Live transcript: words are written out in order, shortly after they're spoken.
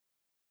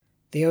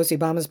The OC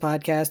Bombers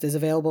podcast is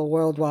available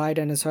worldwide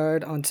and is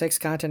heard on 6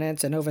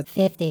 continents and over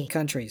 50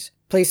 countries.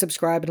 Please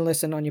subscribe and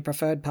listen on your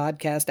preferred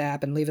podcast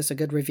app and leave us a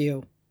good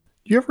review.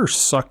 Do you ever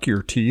suck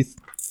your teeth?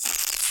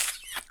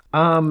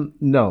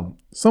 No.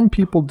 Some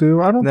people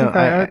do. I don't think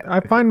I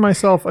find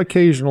myself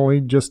occasionally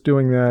just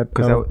doing that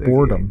out of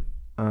boredom.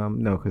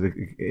 No, because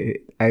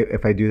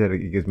if I do that,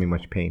 it gives me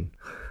much pain.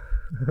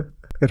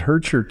 It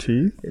hurts your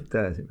teeth? It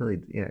does. It really,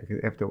 I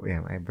have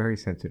very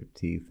sensitive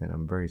teeth, and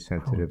I'm very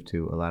sensitive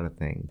to a lot of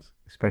things,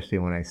 especially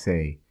when I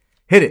say,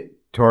 hit it,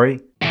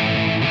 Tori.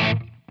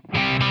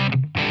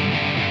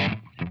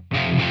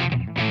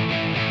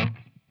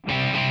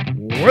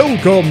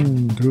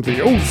 Welcome to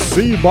the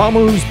OC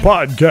Bombers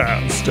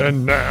podcast.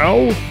 And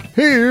now,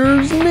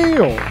 here's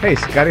Neil. Hey,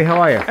 Scotty,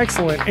 how are you?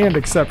 Excellent and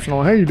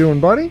exceptional. How you doing,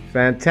 buddy?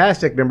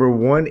 Fantastic. Number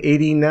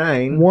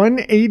 189.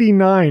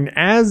 189,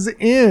 as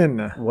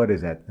in... What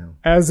is that now?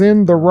 As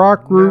in the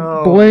rock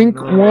group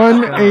Blink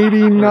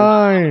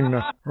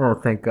 189. Oh,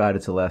 thank God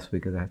it's the last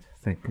week of that.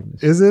 Thank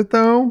goodness. Is it,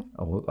 though?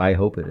 Oh, I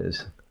hope it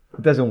is.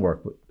 It doesn't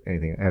work with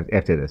anything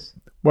after this.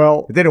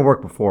 Well... It didn't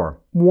work before.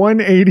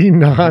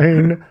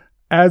 189...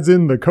 As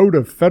in the Code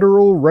of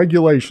Federal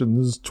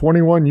Regulations,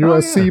 21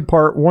 U.S.C.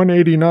 Part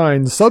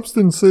 189,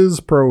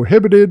 substances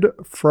prohibited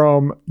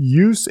from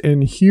use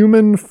in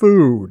human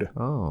food.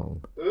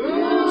 Oh.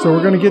 So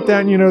we're going to get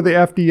that, and the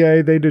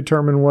FDA, they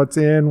determine what's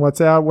in,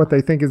 what's out, what they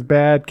think is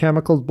bad,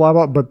 chemicals, blah,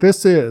 blah. But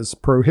this is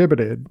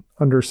prohibited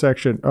under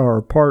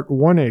Part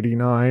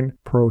 189,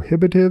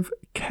 prohibitive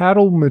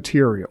cattle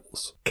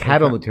materials.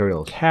 Cattle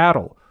materials.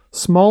 Cattle.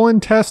 Small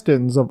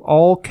intestines of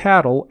all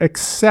cattle,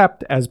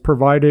 except as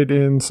provided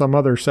in some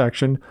other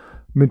section,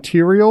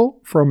 material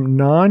from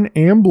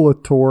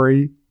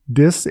non-ambulatory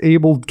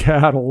disabled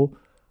cattle,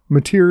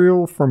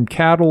 material from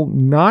cattle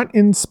not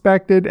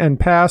inspected and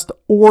passed,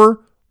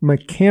 or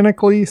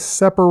mechanically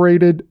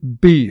separated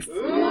beef.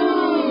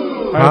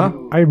 Huh?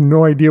 I have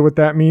no idea what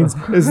that means.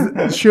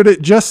 Should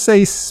it just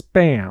say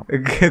spam?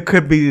 It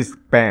could be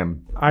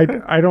spam.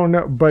 I don't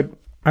know, but...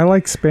 I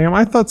like Spam.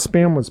 I thought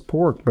Spam was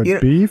pork, but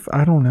beef?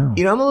 I don't know.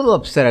 I'm a little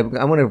upset. I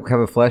want to have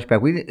a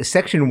flashback.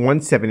 Section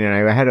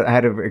 179, I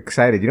had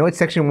excited. You know what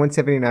Section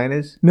 179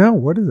 is? No,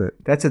 what is it?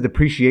 That's a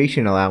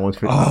depreciation allowance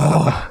for...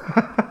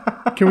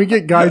 Can we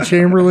get Guy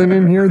Chamberlain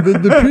in here? The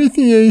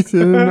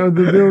depreciation of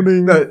the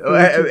building. No,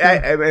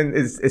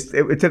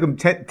 it took him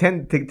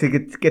 10 to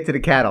get to the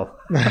cattle.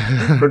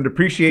 From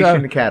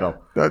depreciation to cattle.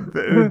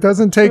 It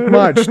doesn't take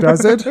much,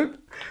 does it?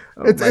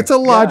 It's a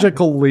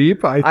logical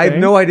leap, I think. I have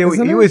no idea what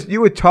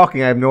you were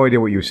talking. I have no idea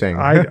what you were saying.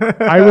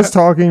 I was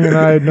talking and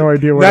I had no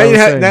idea what I was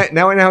saying.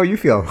 Now I know how you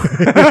feel.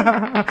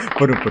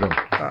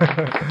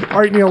 All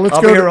right, Neil, let's go.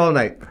 I'll be here all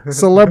night.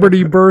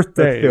 Celebrity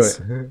birthdays. Let's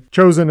do it.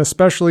 Chosen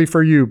especially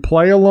for you.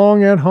 Play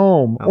along at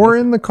home or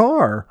in the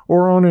car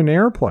or on an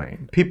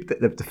airplane. People,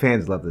 the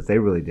fans love this. They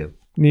really do.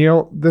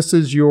 Neil, this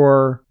is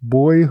your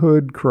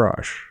boyhood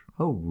crush.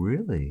 Oh,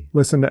 really?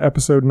 Listen to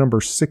episode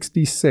number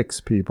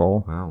 66,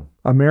 people. Wow.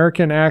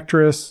 American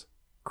actress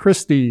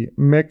Christy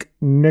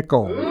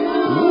McNichol.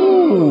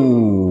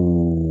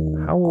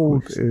 Ooh. How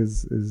old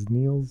is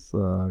Neil's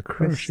crush?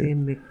 Christy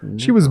McNichol.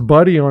 She was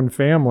Buddy on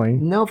Family.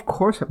 No, of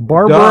course.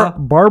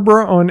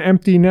 Barbara on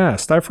Empty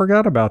Nest. I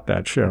forgot about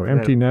that show.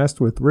 Empty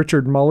Nest with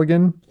Richard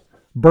Mulligan.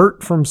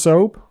 Bert from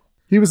Soap.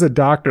 He was a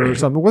doctor or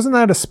something. Wasn't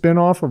that a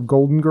spinoff of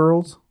Golden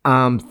Girls?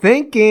 I'm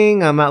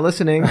thinking. I'm not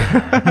listening.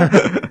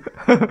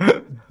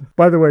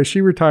 By the way,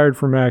 she retired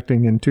from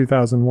acting in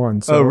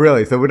 2001. So oh,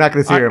 really? So we're not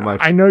going to see her much.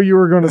 I know you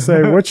were going to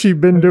say what's she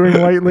been doing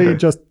lately.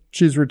 Just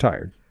she's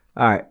retired.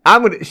 All right.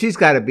 She's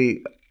got to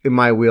be in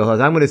my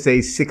wheelhouse. I'm going to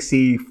say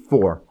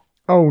 64.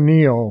 Oh,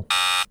 Neil.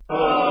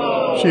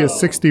 She is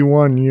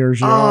 61 years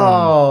young.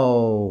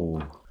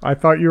 Oh. I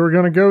thought you were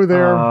going to go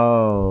there.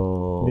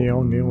 Oh.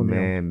 Neil. Man.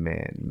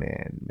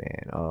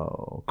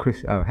 Oh,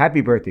 Chris. Oh,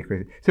 happy birthday,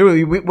 Chris. So,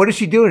 really, what is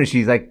she doing?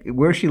 She's like,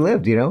 where she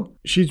lived,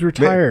 She's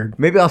retired.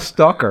 Maybe I'll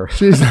stalk her.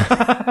 She's... You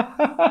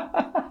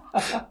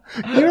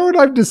know what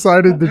I've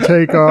decided to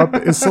take up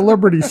is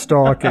celebrity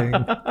stalking.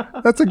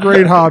 That's a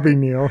great hobby,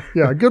 Neil.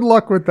 Yeah, good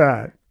luck with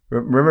that.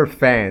 Remember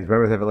fans.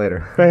 Remember that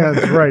later.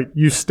 Fans, right.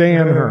 You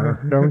stan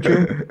her, don't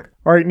you?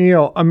 All right,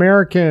 Neil.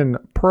 American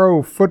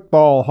Pro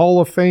Football Hall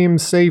of Fame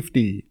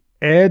safety,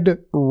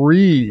 Ed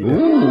Reed.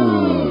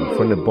 Ooh,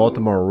 from the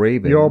Baltimore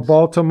Ravens. Your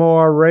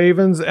Baltimore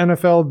Ravens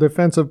NFL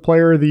Defensive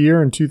Player of the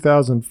Year in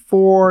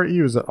 2004.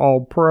 He was an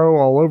All-Pro,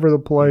 all over the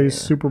place,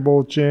 Super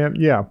Bowl champ.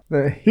 Yeah,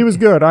 he was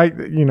good.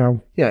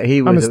 Yeah,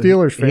 he was. I'm a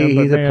Steelers fan, he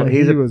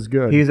was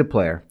good. He's a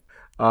player.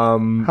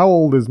 How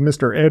old is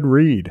Mr. Ed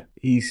Reed?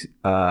 He's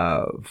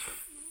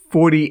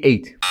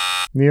 48.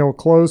 Neil,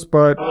 close,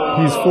 but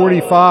he's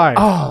 45.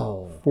 Oh.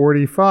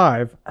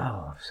 45.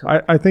 Oh,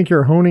 I think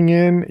you're honing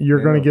in.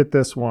 You're going to get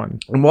this one.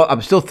 Well,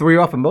 I'm still 3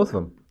 off on both of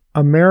them.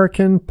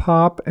 American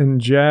pop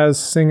and jazz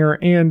singer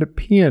and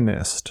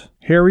pianist,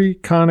 Harry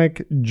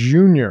Connick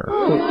Jr.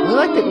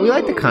 Oh, we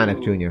like the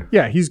Connick Jr.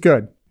 Yeah, he's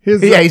good.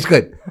 He's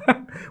good.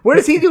 What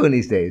is he doing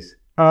these days?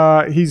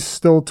 He's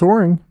still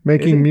touring,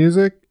 making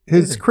music.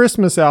 His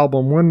Christmas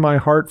album, When My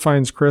Heart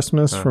Finds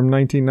Christmas, from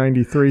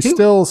 1993,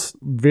 still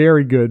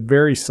very good,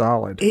 very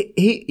solid.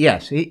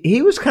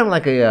 He was kind of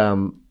like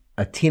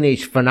a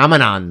teenage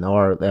phenomenon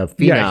or a phenom.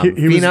 Yeah,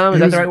 phenom, is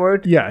that the right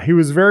word? Yeah, he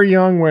was very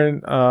young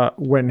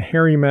when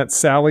Harry Met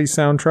Sally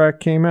soundtrack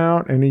came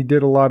out, and he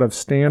did a lot of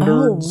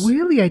standards. Oh,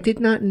 really? I did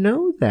not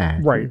know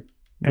that. Right.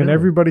 And Really?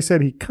 everybody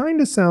said he kind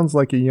of sounds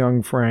like a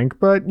young Frank,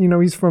 but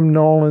he's from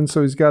Nolan,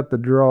 so he's got the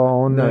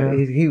draw on No, there.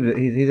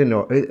 he's a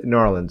New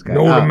Orleans guy.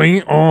 Know what I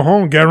mean?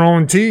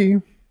 Guarantee.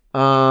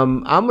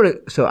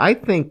 So I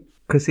think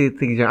because he's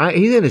in his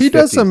 50s. He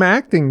does some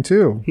acting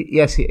too.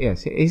 Yes,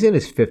 he's in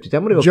his 50s.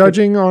 I'm gonna go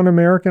Judging on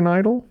American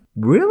Idol.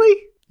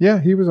 Really? Yeah,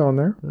 he was on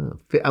there.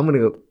 I'm gonna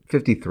go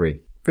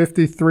 53.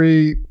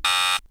 53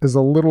 is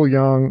a little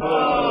young.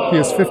 He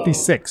is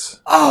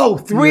 56. Oh,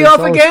 three off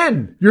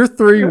again. You're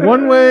 3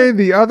 one way,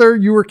 the other.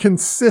 You were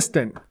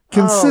consistently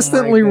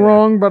God.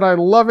 wrong, but I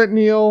love it,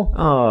 Neil.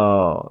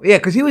 Oh, yeah,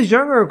 because he was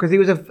younger. Because he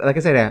was like I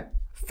said, a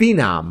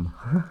phenom.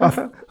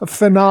 A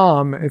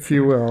phenom, if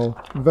you will.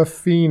 The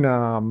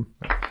phenom.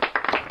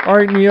 All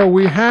right, Neil,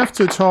 we have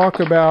to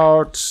talk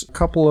about a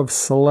couple of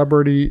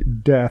celebrity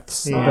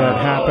deaths that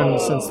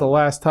happened since the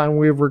last time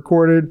we've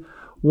recorded.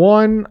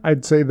 One,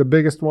 I'd say the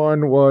biggest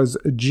one, was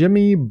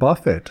Jimmy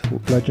Buffett,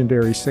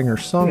 legendary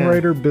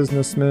singer-songwriter,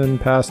 businessman,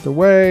 passed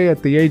away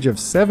at the age of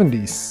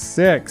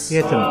 76. He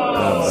had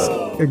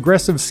some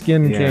aggressive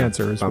skin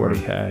cancer is what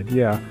he had.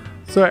 Yeah.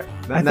 So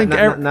I think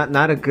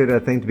not a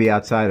good thing to be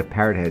outside of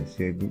Parrot Heads.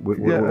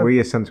 Were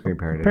you a sunscreen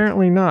Parrot Heads?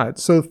 Apparently not.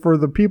 So for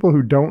the people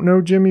who don't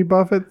know Jimmy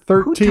Buffett,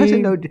 13. Who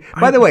doesn't know?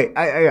 By the way,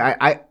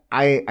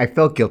 I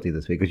felt guilty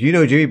this week because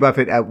Jimmy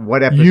Buffett at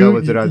what episode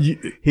was it on?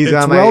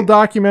 It's well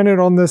documented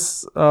on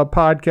this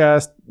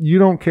podcast. You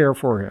don't care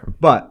for him,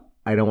 but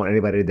I don't want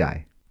anybody to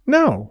die.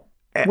 No,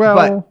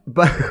 well,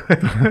 but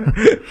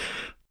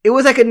it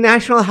was like a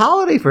national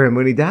holiday for him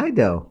when he died,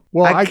 though.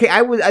 Well, I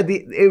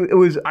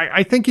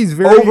think he's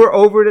very a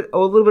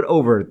little bit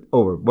over.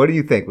 What do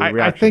you think?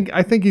 I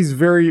think he's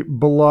very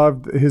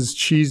beloved. His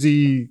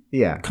cheesy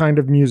kind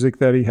of music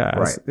that he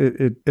has,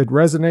 it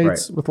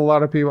resonates with a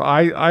lot of people.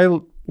 I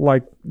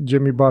like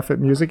Jimmy Buffett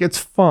music. It's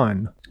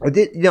fun. I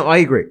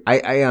agree.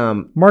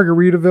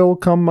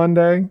 Margaritaville come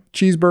Monday,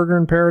 Cheeseburger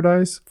in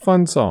Paradise,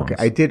 fun songs.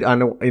 Okay, I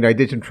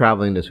did some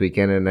traveling this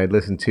weekend, and I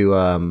listened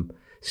to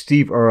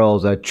Steve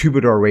Earle's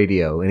Troubadour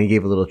Radio, and he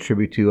gave a little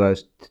tribute to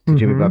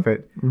Jimmy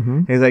Buffett. Mm-hmm.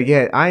 And he's like,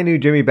 "Yeah, I knew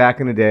Jimmy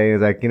back in the day."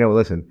 He's like,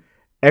 listen.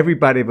 Every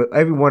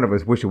one of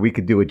us wish that we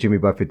could do what Jimmy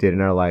Buffett did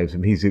in our lives.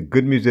 And he's a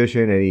good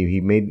musician, and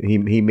he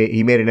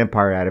made an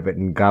empire out of it.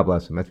 And God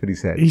bless him. That's what he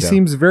said. He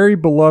seems very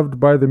beloved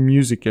by the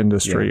music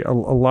industry. Yeah. A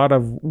lot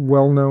of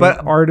well-known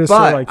artists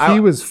are like, he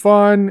was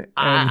fun,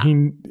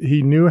 and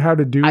he knew how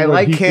to do. I what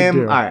like he him. Could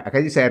do. All right, I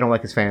can just say I don't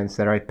like his fans.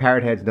 All right,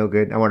 Parrot Head's no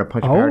good. I want to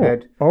punch a Parrot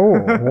Head.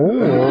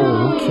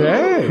 Okay.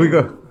 Here we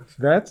go.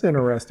 That's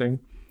interesting.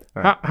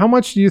 Right. How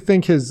much do you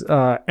think his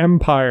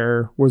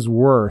empire was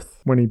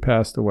worth when he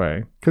passed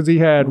away? Because he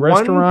had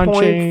restaurant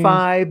chains.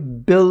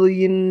 $1.5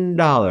 billion.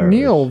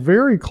 Neil,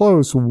 very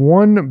close.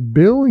 $1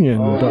 billion.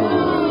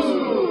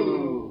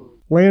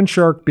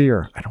 Landshark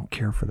beer. I don't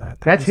care for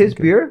that. That's his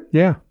beer?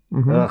 Yeah.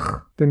 Mm-hmm.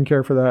 Didn't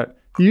care for that.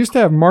 He used to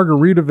have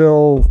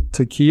Margaritaville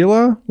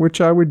tequila, which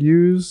I would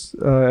use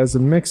as a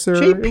mixer.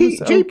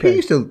 JP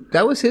used to,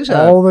 that was his...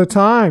 all the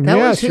time.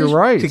 Yes, you're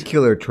right.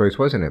 Tequila choice,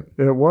 wasn't it?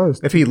 It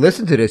was. If he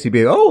listened to this, he'd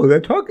be, oh,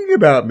 they're talking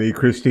about me,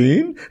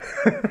 Christine.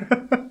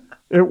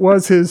 It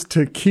was his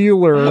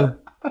tequila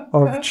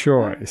of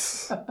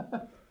choice.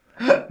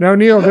 Now,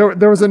 Neil,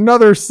 there was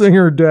another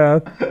singer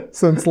death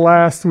since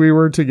last we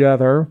were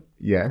together.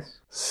 Yes.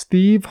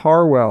 Steve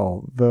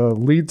Harwell, the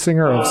lead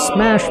singer of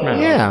Smash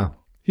Mouth. Yeah.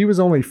 He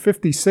was only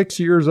 56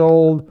 years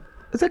old.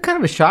 Is that kind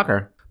of a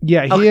shocker?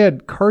 Yeah, he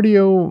had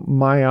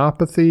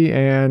cardiomyopathy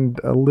and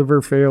a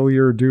liver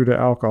failure due to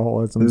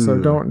alcoholism. So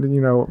don't,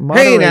 moderation.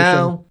 Hey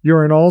now.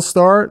 You're an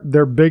all-star.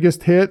 Their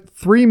biggest hit,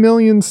 3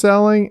 million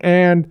selling,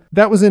 and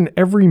that was in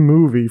every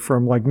movie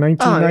from like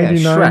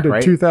 1999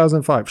 to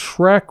 2005.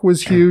 Shrek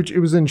was huge.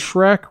 It was in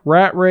Shrek,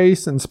 Rat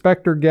Race,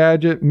 Inspector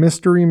Gadget,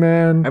 Mystery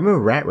Man. I remember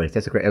Rat Race.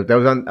 That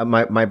was on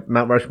my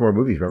Mount Rushmore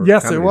movies. Remember?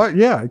 Yes, it was.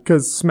 Yeah,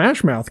 because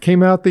Smash Mouth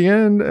came out the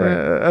end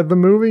of the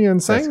movie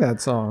and sang that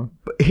song.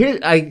 But here,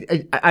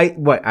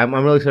 I'm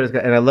really sorry,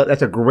 and I love.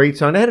 That's a great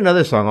song. I had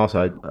another song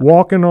also.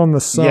 Walking on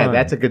the Sun. Yeah,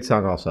 that's a good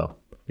song also.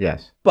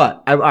 Yes,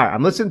 but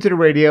I'm listening to the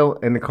radio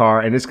in the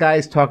car, and this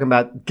guy's talking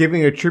about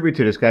giving a tribute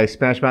to this guy,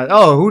 Smash Mouth.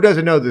 Oh, who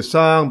doesn't know this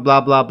song? Blah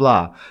blah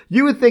blah.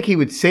 You would think he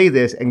would say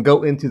this and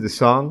go into the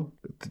song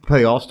to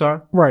play All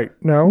Star, right?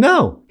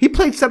 No, he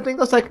played something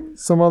else, like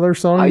some other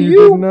song you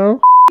didn't know.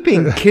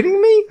 Being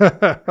kidding me?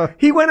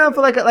 He went on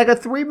for like a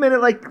 3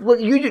 minute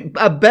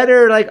a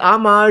better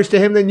homage to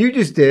him than you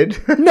just did.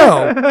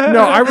 No,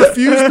 I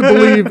refuse to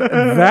believe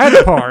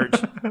that part.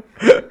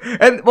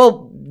 And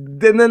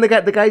then the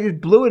guy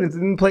just blew it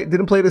and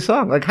didn't play the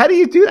song. Like, how do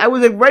you do that? I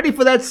was ready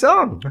for that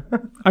song.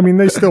 I mean,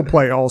 they still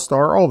play All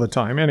Star all the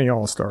time, any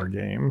All Star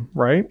game,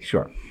 right?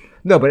 Sure.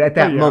 No, but at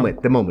that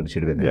moment, the moment it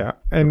should have been there.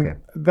 Yeah, and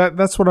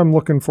that's what I'm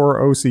looking for,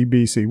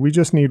 OCBC. We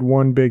just need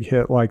one big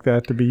hit like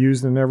that to be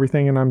used in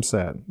everything, and I'm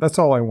set. That's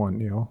all I want,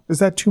 Neil. Is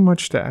that too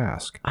much to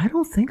ask? I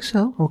don't think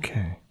so.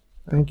 Okay.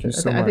 Thank you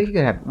so much. I think you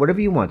can have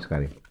whatever you want,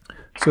 Scotty.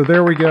 So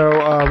there we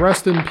go.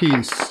 Rest in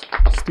peace,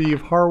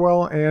 Steve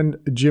Harwell and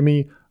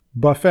Jimmy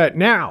Buffett.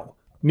 Now,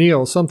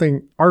 Neil,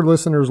 something our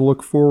listeners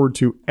look forward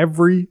to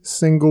every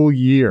single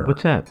year.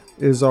 What's that?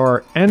 Is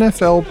our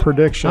NFL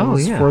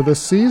predictions for the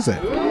season.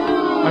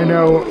 I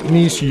know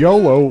niece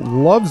Yolo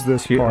loves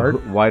this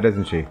part. Why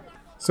doesn't she?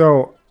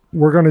 So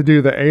we're going to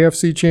do the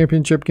AFC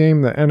Championship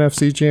game, the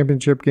NFC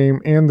Championship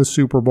game, and the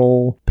Super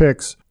Bowl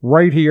picks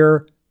right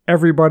here.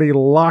 Everybody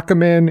lock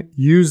them in.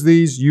 Use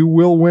these. You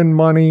will win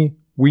money.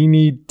 We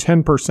need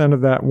 10%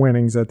 of that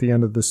winnings at the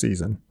end of the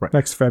season. Right.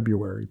 Next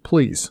February,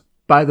 please.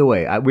 By the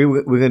way,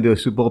 we're going to do a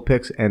Super Bowl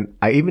picks, and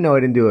even though I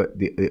didn't do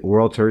the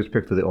World Series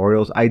pick for the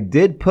Orioles, I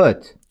did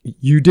put...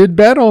 You did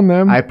bet on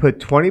them. I put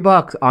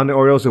 $20 on the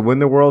Orioles to win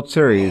the World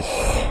Series.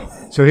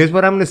 So here's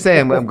what I'm going to say.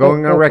 I'm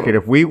going on record.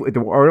 If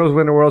the Orioles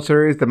win the World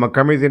Series, the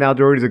Montgomerys and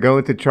Aldorities are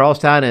going to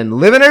Charlestown and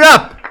living it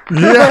up.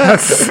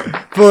 Yes.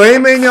 Filet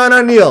mignon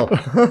on Neil.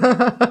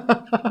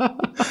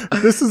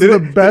 This is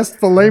the best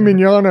filet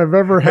mignon I've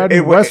ever had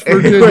in West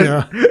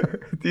Virginia.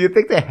 Do you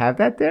think they have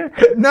that there?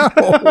 No.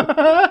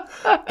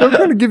 They're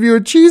going to give you a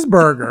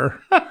cheeseburger.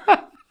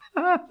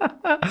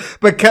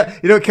 But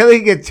Kelly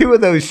can get 2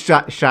 of those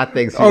shot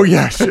things. Oh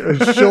yeah,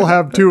 she'll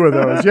have 2 of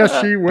those.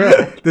 Yes, she will.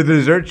 The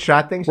dessert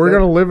shot things. We're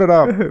gonna live it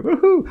up.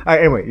 Woohoo! All right,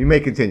 anyway, you may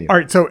continue. All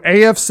right, so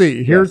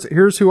AFC.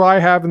 Here's who I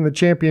have in the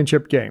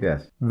championship game.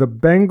 Yes. The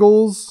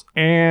Bengals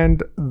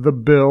and the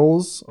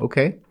Bills.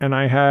 Okay. And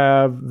I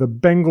have the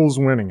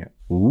Bengals winning it.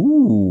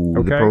 Ooh.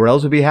 Okay. The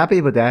Perrells would be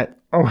happy with that.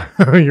 Oh,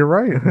 you're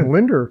right.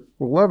 Linder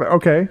will love it.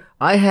 Okay.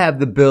 I have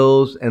the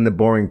Bills and the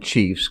boring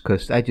Chiefs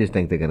because I just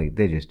think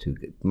they're just too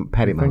good.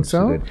 Patty Mahomes is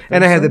too good.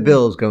 And I have the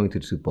Bills going to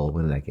the Super Bowl,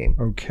 winning that game.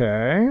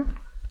 Okay.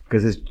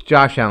 Because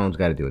Josh Allen's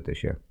got to do it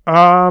this year.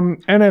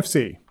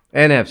 NFC.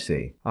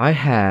 I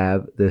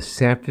have the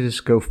San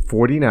Francisco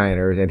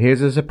 49ers, and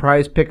here's a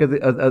surprise pick of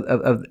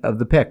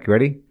the pick.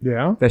 Ready?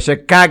 Yeah. The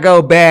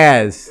Chicago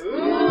Bears.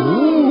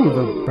 Ooh,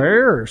 the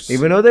Bears.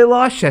 Even though they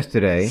lost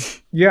yesterday.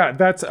 Yeah,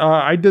 that's.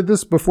 I did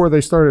this before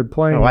they started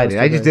playing. Oh, I did.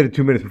 I just did it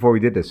 2 minutes before we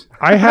did this.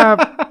 I have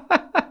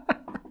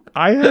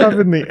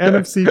in the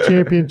NFC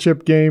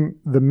Championship game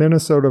the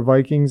Minnesota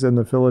Vikings and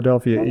the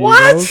Philadelphia Eagles.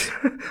 What?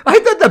 I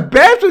thought the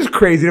Bears was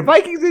crazy. The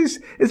Vikings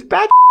is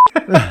bad.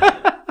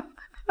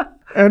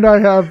 And I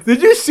have.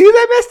 Did you see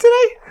that mess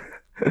today?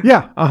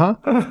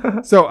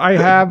 Yeah. So I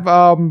have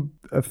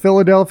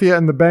Philadelphia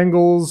and the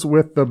Bengals,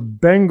 with the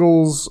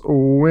Bengals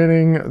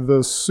winning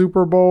the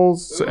Super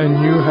Bowls,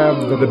 and you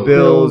have the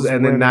Bills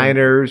and the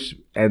Niners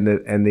and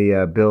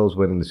the Bills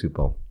winning the Super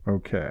Bowl.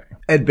 Okay.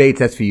 Ed Bates,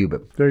 that's for you,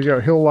 but there you go.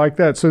 He'll like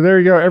that. So there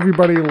you go.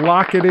 Everybody,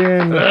 lock it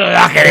in.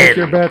 Make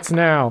your bets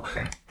now.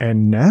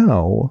 And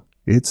now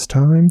it's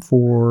time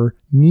for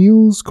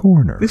Neil's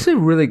Corner. This is a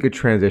really good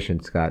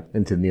transition, Scott,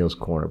 into Neil's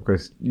Corner,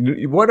 because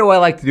what do I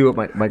like to do with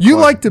my You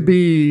corner? like to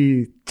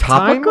be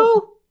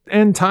topical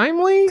and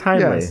timely?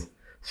 Yes.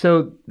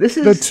 So this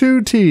is the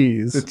 2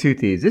 T's. The 2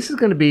 T's. This is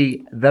going to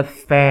be the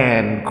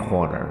fan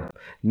corner,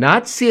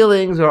 not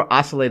ceilings or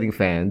oscillating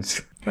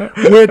fans.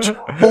 Which,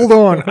 hold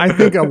on, I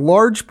think a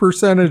large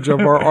percentage of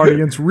our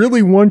audience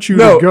really wants you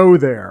to go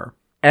there.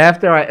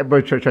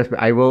 But trust me,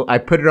 I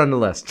put it on the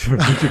list for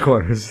future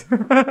corners.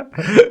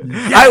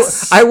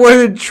 Yes! I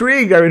was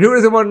intrigued. I mean, who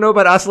doesn't want to know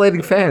about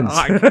oscillating fans?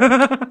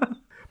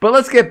 But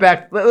let's get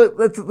back.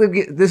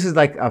 This is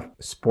like a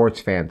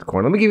sports fans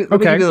corner. Let me give you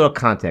a little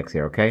context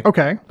here, okay?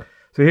 Okay.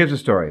 So here's the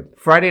story.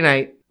 Friday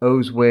night,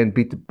 O's win,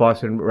 beat the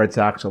Boston Red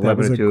Sox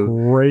 11-2.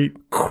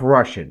 Great,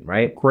 crushing,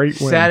 right? Great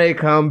win. Saturday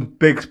comes,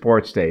 big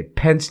sports day.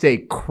 Penn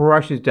State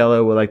crushes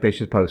Delaware like they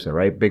should post it,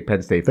 right? Big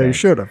Penn State fan. They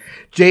should have.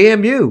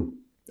 JMU.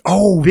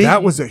 Oh,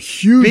 that was a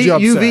huge beat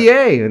upset.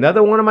 UVA,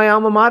 another one of my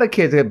alma mater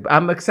kids.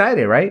 I'm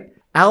excited, right?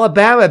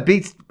 Alabama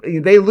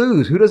they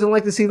lose. Who doesn't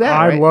like to see that?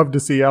 I'd love to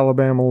see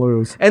Alabama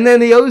lose. And then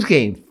the O's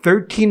game,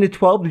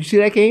 13-12. Did you see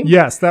that game?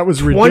 Yes, that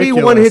was ridiculous.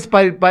 21 hits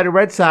by the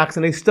Red Sox,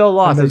 and they still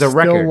lost. It was a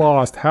record. Still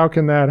lost. How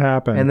can that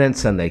happen? And then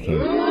Sunday came.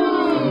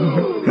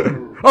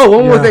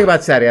 One more thing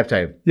about Saturday. I'm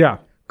telling you. Yeah.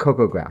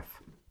 Coco Gauff.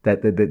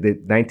 That the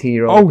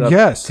 19-year-old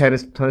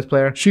tennis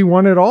player. She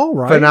won it all,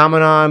 right?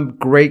 Phenomenon,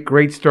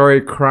 great story,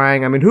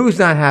 crying. I mean, who's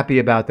not happy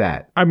about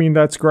that? I mean,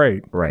 that's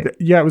great. Right.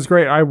 Yeah, it was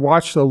great. I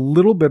watched a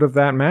little bit of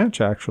that match,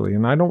 actually,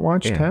 and I don't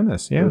watch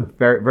tennis. Yeah.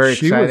 Very, very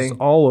exciting. She was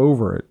all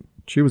over it.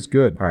 She was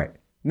good. All right.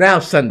 Now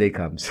Sunday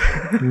comes.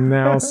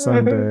 Now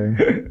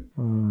Sunday.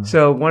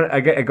 So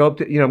I go up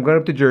to, I'm going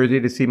up to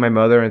Jersey to see my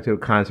mother and to a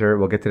concert.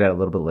 We'll get to that a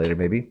little bit later,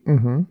 maybe.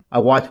 Mm-hmm. I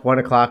watch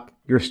 1:00.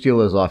 Your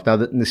Steelers lost. Now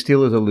the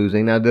Steelers are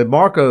losing. Now the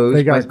Marcos,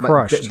 they got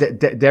crushed.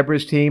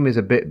 Deborah's team is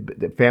a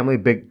big family,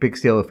 big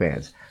Steeler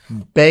fans.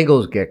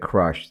 Bengals get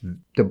crushed.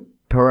 The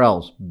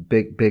Perrells,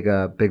 big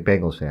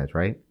Bengals fans,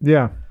 right?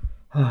 Yeah,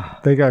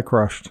 they got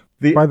crushed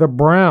by the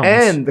Browns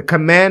and the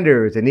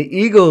Commanders and the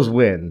Eagles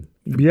win.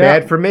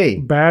 Bad for me.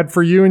 Bad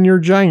for you and your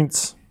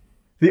Giants.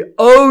 The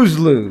O's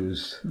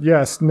lose.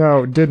 Yes,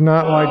 no, did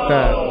not like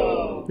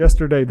that.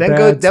 Yesterday, Then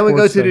we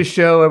go to the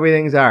show.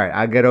 Everything's all right.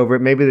 I'll get over it.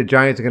 Maybe the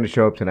Giants are going to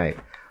show up tonight.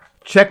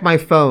 Check my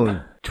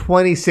phone.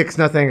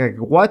 26-0. Like,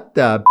 what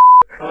the?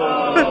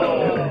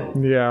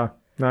 Yeah,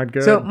 not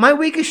good. So my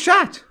week is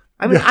shot.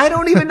 I mean, I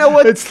don't even know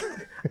what.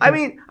 I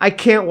mean, I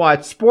can't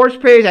watch sports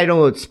page. I don't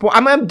know what sport.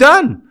 I'm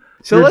done.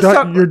 So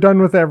You're done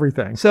with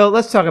everything. So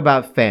let's talk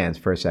about fans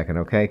for a second,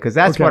 okay? Because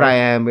that's what I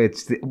am.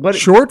 It's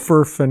short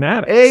for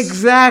fanatics.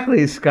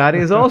 Exactly. Scotty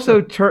is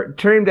also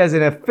termed as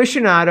an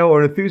aficionado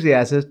or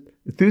enthusiast.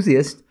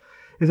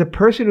 Is a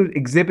person who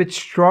exhibits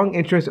strong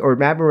interest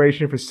or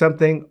admiration for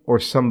something or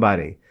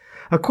somebody.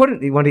 According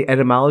to the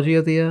etymology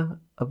of the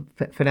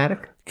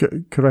fanatic.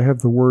 Could I have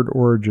the word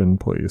origin,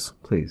 please?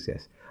 Please,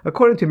 yes.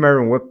 According to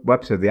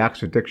Merriam-Webster, the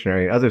Oxford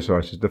Dictionary, and other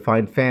sources,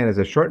 define fan as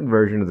a shortened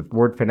version of the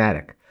word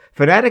fanatic.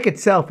 Fanatic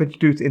itself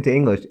introduced into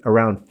English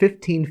around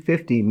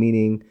 1550,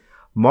 meaning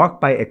marked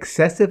by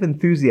excessive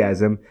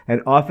enthusiasm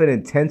and often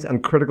intense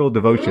uncritical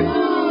devotion.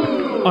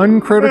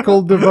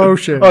 Uncritical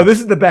devotion. Oh, this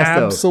is the best,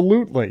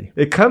 Absolutely.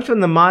 Though. It comes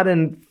from the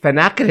modern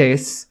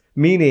fanaticis,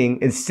 meaning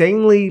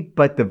insanely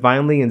but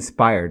divinely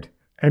inspired.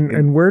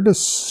 And where does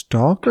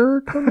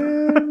stalker come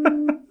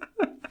in?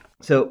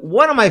 So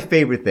one of my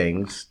favorite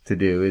things to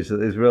do is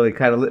really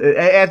kind of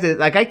after,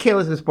 like, I can't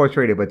listen to sports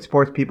radio, but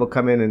sports people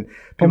come in and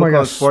people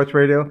call it sports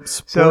radio.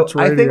 So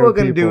I think what we're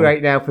going to do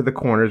right now for the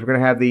corners, we're going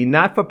to have the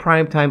not for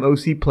primetime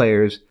OC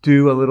players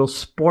do a little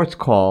sports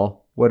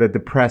call with a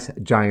depressed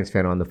Giants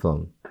fan on the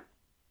phone.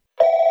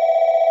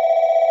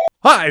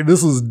 Hi,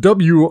 this is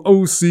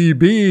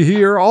WOCB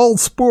here, all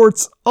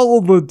sports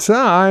all the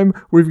time.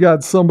 We've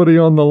got somebody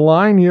on the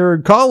line here.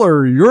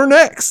 Caller, you're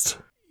next.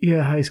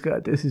 Yeah, hi,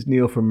 Scott. This is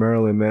Neil from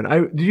Maryland, man.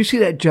 Did you see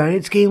that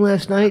Giants game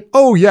last night?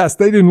 Oh, yes.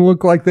 They didn't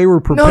look like they were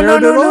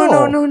prepared at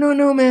all.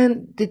 No,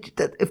 man.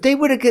 If they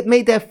would have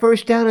made that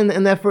first down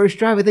in that first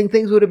drive, I think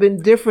things would have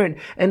been different.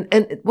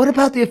 And what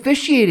about the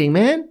officiating,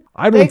 man?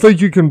 I don't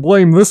think you can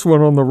blame this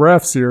one on the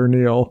refs here,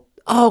 Neil.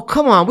 Oh,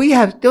 come on.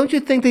 Don't you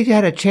think they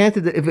had a chance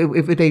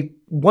if they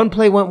one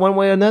play went one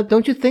way or another?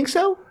 Don't you think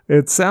so?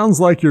 It sounds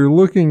like you're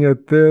looking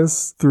at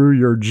this through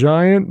your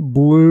giant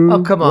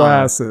blue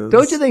glasses.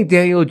 Don't you think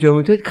Daniel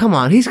Jones? Come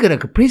on, he's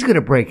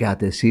gonna break out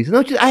this season.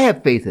 Don't you? I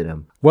have faith in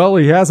him. Well,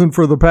 he hasn't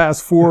for the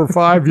past 4 or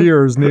 5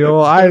 years, Neil.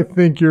 I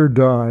think you're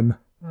done.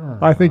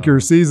 I think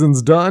your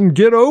season's done.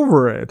 Get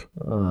over it.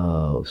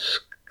 Oh,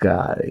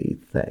 Scotty,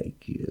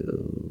 thank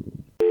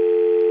you.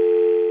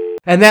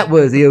 And that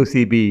was the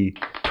OCB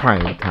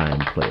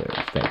primetime players.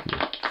 Thank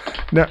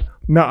you.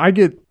 Now I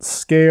get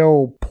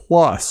scale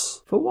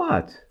plus. For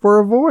what? For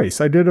a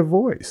voice. I did a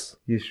voice.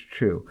 It's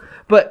true.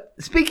 But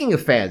speaking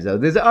of fans, though,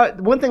 there's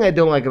one thing I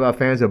don't like about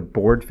fans are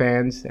bored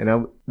fans.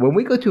 And when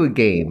we go to a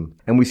game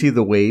and we see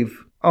the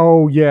wave.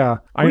 Oh, yeah.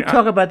 Can we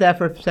talk about that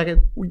for a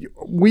second?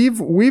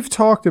 We've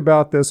talked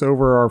about this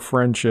over our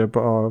friendship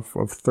of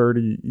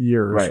 30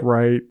 years,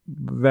 right?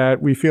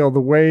 That we feel the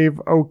wave,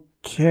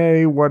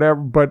 okay, whatever.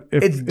 But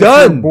if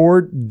you're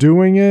bored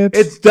doing it,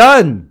 it's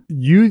done.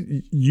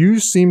 You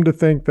seem to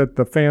think that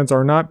the fans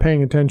are not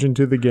paying attention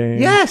to the game.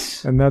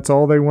 Yes. And that's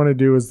all they want to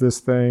do is this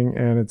thing,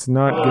 and it's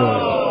not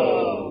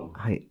good.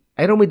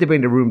 I don't mean to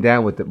bring the room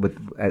down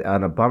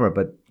on a bummer,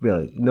 but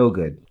really, no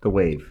good. The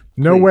wave.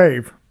 No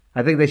wave.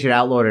 I think they should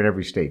outlaw it in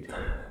every state.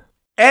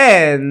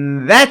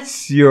 And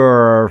that's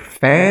your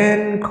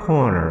fan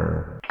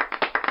corner.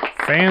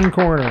 Fan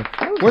corner.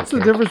 What's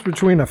the difference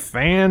between a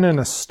fan and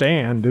a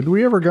stand? Did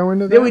we ever go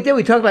into that? Yeah, we did.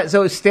 We talked about it.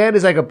 So a stand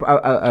is like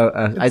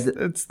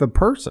it's the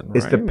person, right?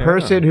 It's the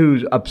person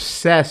who's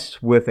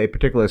obsessed with a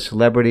particular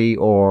celebrity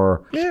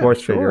or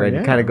sports figure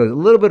and kind of goes a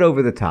little bit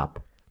over the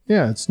top.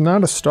 Yeah, it's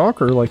not a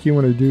stalker like you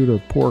want to do to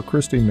poor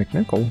Christy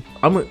McNichol.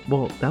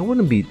 Well, that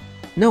wouldn't be...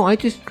 No,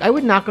 I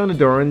would knock on the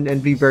door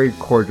and be very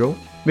cordial.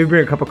 Maybe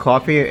bring a cup of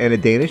coffee and a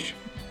Danish.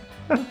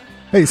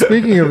 Hey,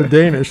 speaking of a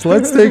Danish,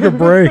 let's take a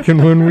break,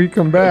 and when we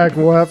come back,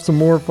 we'll have some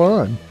more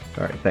fun.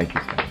 All right, thank you,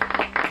 Scott.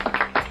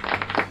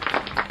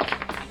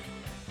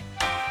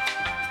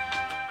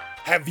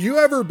 Have you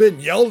ever been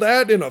yelled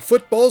at in a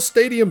football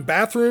stadium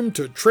bathroom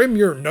to trim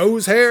your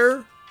nose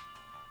hair?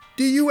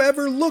 Do you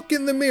ever look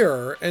in the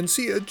mirror and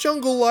see a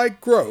jungle-like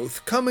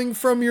growth coming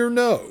from your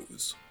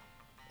nose?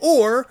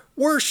 Or,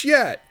 worse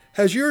yet,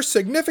 has your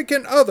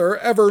significant other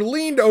ever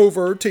leaned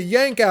over to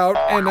yank out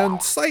an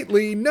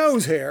unsightly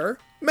nose hair,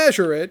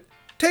 measure it,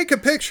 take a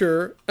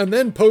picture, and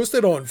then post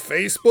it on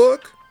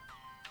Facebook?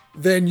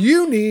 Then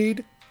you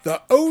need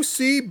the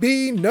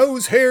OCB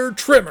Nose Hair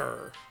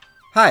Trimmer.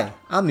 Hi,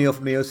 I'm Neil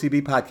from the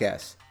OCB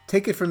Podcast.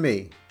 Take it from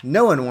me,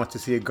 no one wants to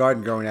see a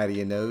garden growing out of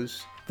your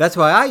nose. That's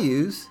why I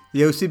use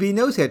the OCB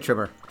Nose Hair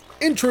Trimmer.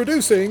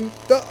 Introducing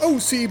the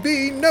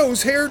OCB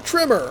Nose Hair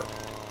Trimmer.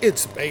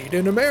 It's made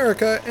in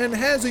America and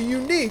has a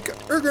unique,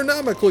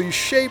 ergonomically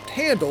shaped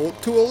handle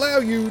to allow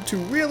you to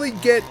really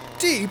get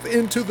deep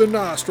into the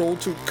nostril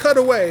to cut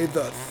away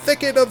the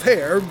thicket of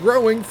hair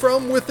growing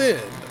from within.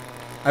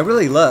 I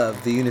really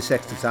love the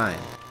unisex design.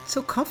 It's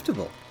so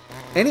comfortable.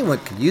 Anyone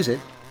can use it.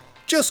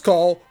 Just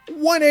call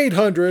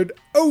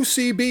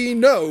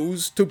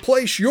 1-800-OCB-KNOWS to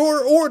place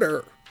your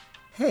order.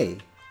 Hey,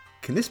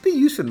 can this be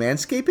used for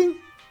manscaping?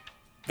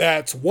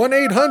 That's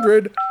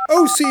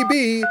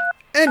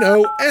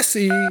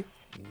 1-800-OCB-NOSE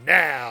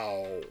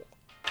now.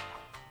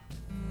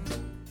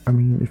 I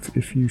mean,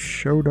 if you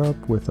showed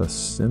up with a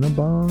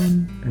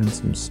Cinnabon and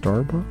some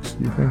Starbucks,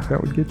 do you think that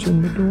would get you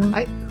in the door?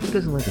 Who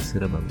doesn't like a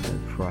Cinnabon with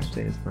that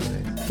frosting? It's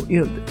very nice. Well,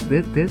 you know,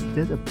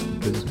 there's a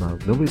business model.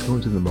 Nobody's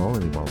going to the mall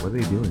anymore. What are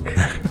they doing?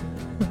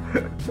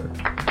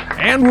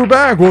 And we're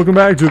back. Welcome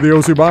back to the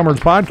OC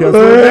Bombers podcast.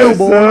 We're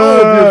available on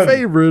all of your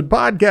favorite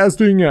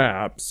podcasting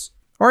apps.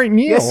 All right,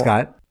 Neil. Yes,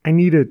 Scott. I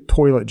need a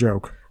toilet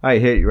joke. All right,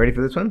 here. You ready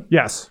for this one?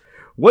 Yes.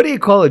 What do you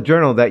call a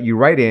journal that you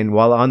write in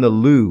while on the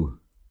loo?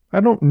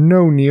 I don't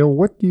know, Neil.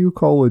 What do you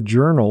call a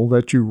journal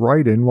that you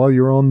write in while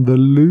you're on the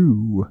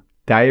loo?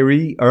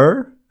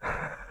 Diary-er?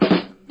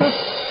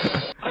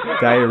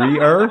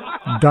 Diary-er?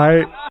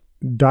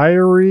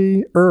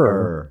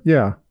 Diary-er.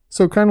 Yeah.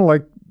 So kind of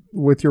like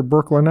with your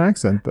Brooklyn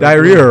accent.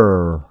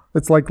 Diary-er.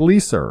 It's like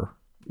Lisa.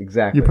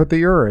 Exactly. You put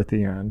the er at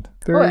the end.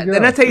 There you go.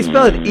 And that's how you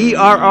spell it.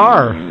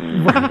 E-R-R.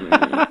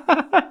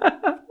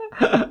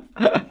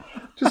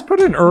 Just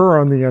put an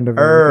on the end of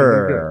it.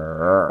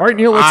 All right,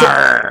 Neil,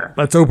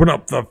 let's open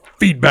up the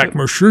feedback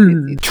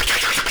machine. Do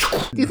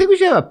you think we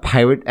should have a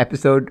pirate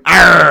episode?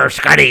 Arr,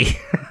 Scotty.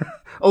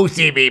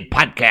 OCB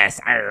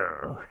podcast.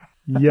 Arr.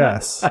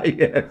 Yes.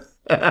 Yes.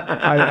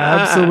 I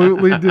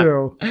absolutely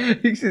do.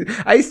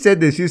 I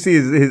said this. You see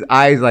his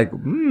eyes like,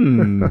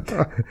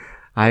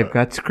 I've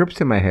got scripts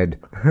in my head.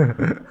 All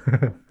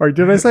right,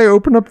 did I say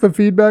open up the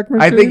feedback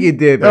machine? I think you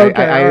did. But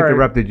okay, I all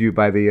interrupted you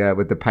by the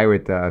with the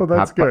pirate.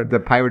 That's good. The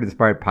pirate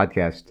inspired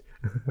podcast.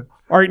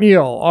 All right,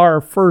 Neil,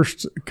 our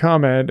first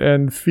comment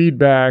and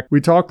feedback.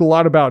 We talked a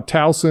lot about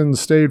Towson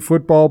State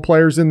football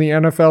players in the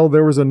NFL.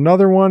 There was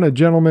another one, a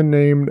gentleman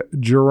named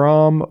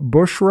Jerome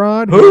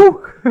Bushrod.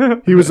 Who?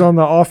 He was on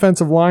the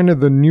offensive line of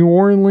the New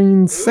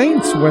Orleans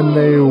Saints when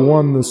they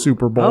won the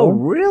Super Bowl. Oh,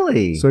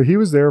 really? So he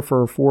was there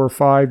for 4 or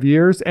 5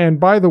 years. And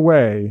by the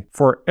way,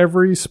 for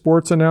every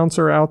sports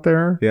announcer out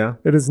there,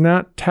 it is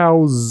not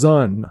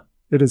Towson.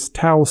 It is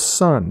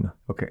Towson.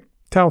 Okay.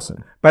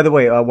 Towson. By the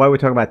way, while we're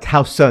talking about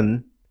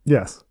Towson,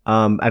 yes.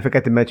 I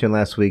forgot to mention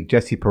last week,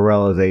 Jesse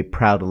Perrell is a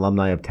proud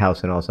alumni of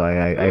Towson also.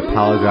 I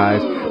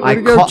apologize. Way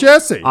to go,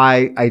 Jesse.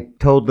 I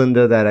told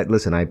Linda that,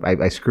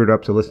 I screwed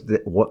up, so listen to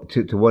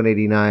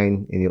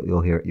 189, and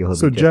you'll hear it.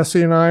 So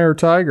Jesse and I are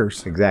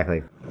Tigers.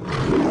 Exactly.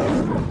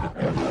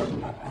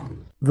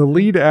 The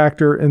lead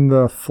actor in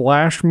the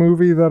Flash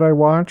movie that I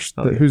watched,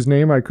 whose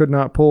name I could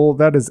not pull,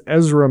 that is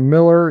Ezra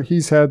Miller.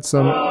 He's had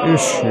some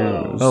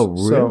issues. Oh,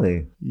 really?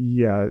 So,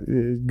 yeah.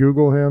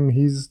 Google him.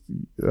 He's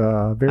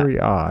very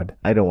odd.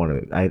 I don't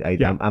want to.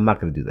 I'm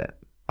not going to do that.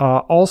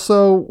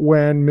 Also,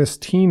 when Miss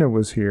Tina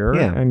was here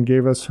and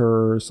gave us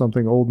her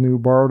Something Old New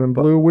Borrowed in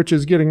Blue, which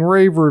is getting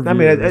rave reviews. I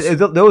mean,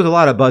 there was a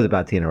lot of buzz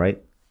about Tina, right?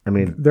 I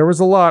mean, there was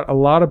a lot. A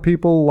lot of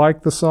people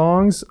liked the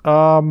songs. It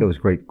was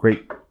great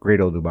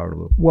old New Borrowed in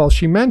Blue. Well,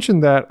 she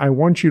mentioned that I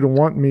Want You to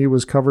Want Me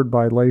was covered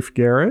by Leif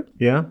Garrett.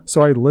 Yeah.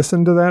 So I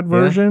listened to that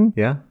version.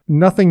 Yeah.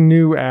 Nothing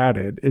new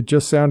added. It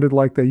just sounded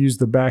like they used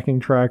the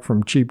backing track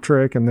from Cheap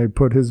Trick and they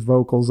put his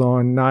vocals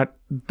on.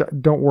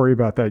 Don't worry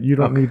about that. You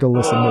don't need to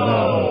listen to that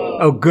one.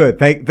 Oh, good.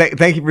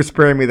 Thank you for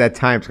sparing me that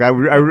time, Scott.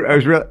 I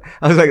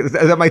was like, is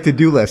that my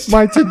to-do list?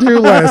 My to-do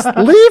list.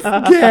 Leif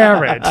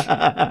Garrett.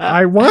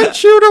 I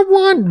want you to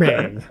want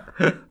me.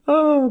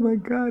 Oh my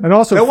God! And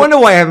also, no wonder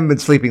why I haven't been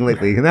sleeping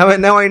lately. Now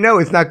I know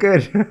it's not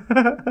good.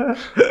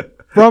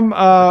 From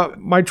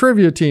my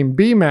trivia team,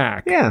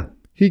 BMAC. Yeah.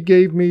 He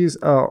gave me,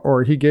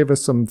 he gave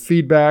us some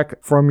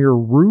feedback from your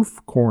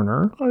roof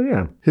corner. Oh,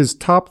 yeah. His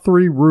top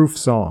 3 roof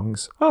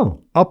songs. Oh.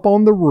 Up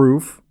on the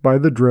Roof by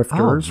the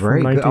Drifters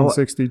from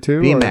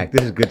 1962. BMAC,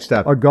 this is good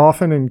stuff. A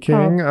Goffin and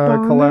King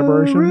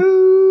collaboration.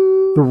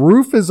 The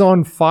Roof is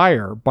on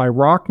Fire by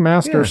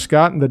Rockmaster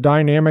Scott and the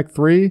Dynamic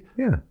 3.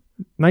 Yeah.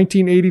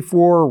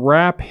 1984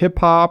 rap,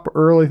 hip-hop,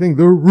 early thing.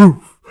 The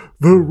roof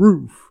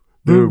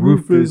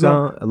is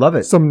on. I love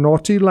it. Some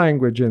naughty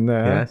language in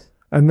there. Yes.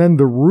 And then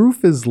The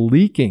Roof is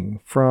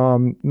Leaking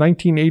from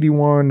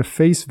 1981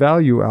 Face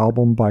Value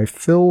album by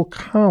Phil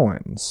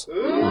Collins.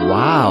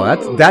 Wow,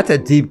 that's a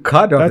deep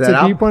cut of that That's a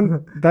album. deep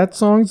one. That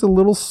song's a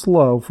little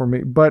slow for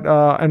me. But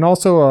and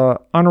also a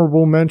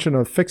honorable mention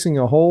of Fixing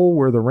a Hole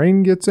Where the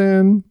Rain Gets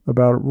In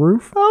about a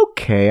roof.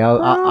 Okay, I'll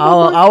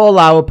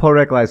allow a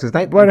poetic license.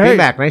 But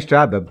BMAC, nice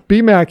job, bub.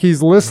 BMAC,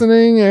 he's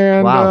listening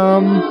and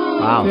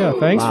wow. Yeah,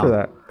 thanks for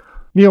that.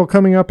 Neil,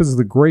 coming up is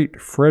the Great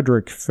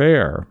Frederick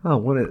Fair.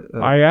 Oh,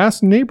 I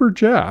asked neighbor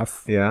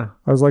Jeff. Yeah.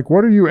 I was like,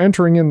 what are you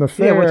entering in the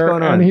fair? Yeah, what's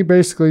going on? And he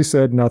basically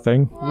said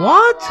nothing.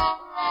 What?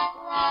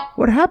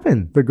 What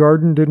happened? The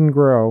garden didn't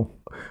grow.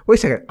 Wait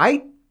a second.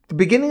 The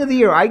beginning of the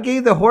year, I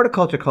gave the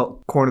horticulture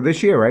corner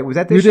this year, right? Was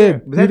that this year? You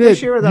did. Was that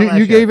this year or that last year?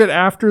 You gave it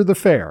after the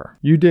fair.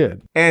 You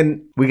did.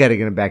 And we got to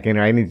get him back in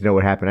here. I need to know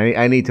what happened.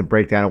 I need to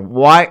break down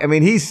why. I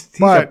mean, he's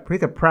a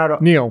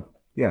proud... Neil.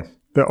 Yes.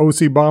 The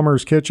OC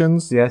Bombers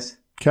Kitchens. Yes.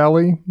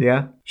 Kelly.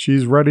 Yeah.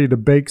 She's ready to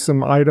bake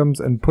some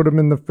items and put them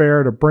in the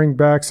fair to bring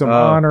back some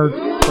honor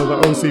for the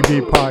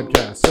OCB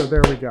podcast. So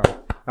there we go.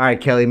 All right,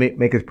 Kelly,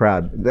 make us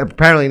proud.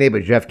 Apparently,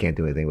 neighbor Jeff can't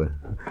do anything with.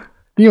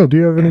 Neil, do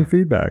you have any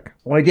feedback?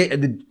 Well, I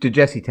did to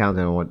Jesse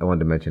Townsend. I wanted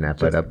to mention that,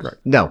 but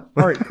no.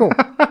 All right, cool.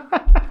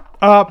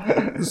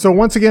 So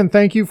once again,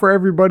 thank you for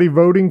everybody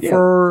voting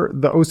for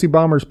the OC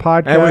Bombers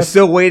podcast. And we're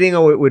still waiting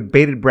with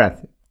bated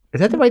breath. Is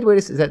that the right way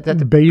to say? Is that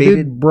the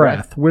bated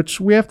breath? Which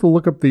we have to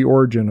look up the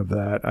origin of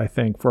that, I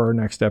think, for our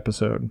next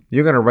episode.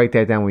 You're going to write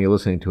that down when you're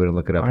listening to it and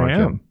look it up, aren't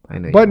you? I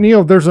know. But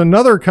Neil, there's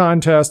another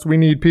contest we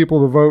need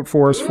people to vote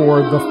for us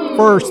for. The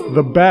first,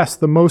 the best,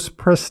 the most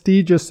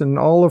prestigious in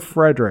all of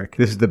Frederick.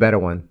 This is the better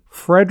one.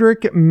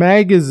 Frederick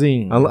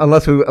Magazine.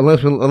 Unless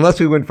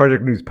we win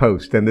Frederick News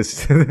Post, then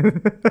this. We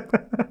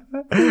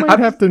might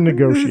have to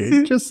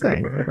negotiate. Just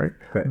saying. Right?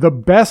 The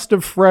best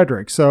of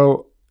Frederick.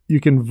 So you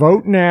can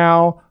vote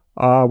now.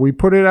 We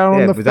put it out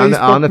on the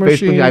Facebook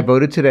machine. Facebook. I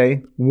voted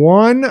today.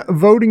 One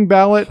voting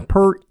ballot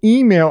per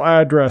email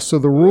address. So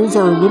the rules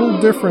are a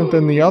little different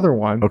than the other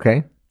one.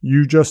 Okay.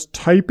 You just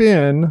type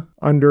in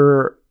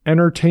under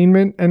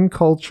Entertainment and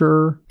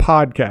Culture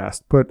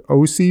Podcast. Put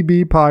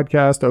OCB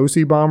Podcast,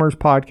 OC Bombers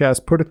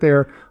Podcast. Put it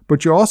there.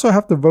 But you also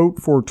have to vote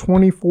for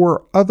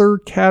 24 other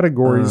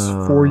categories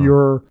for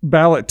your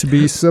ballot to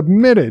be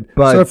submitted.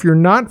 So if you're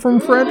not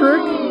from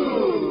Frederick,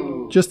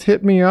 just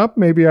hit me up.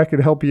 Maybe I could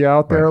help you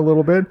out there a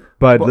little bit.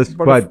 But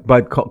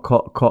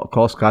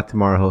call Scott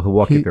tomorrow. He'll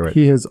walk you through it.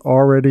 He has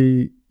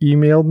already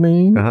emailed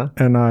me,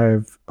 and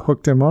I've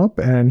hooked him up,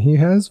 and he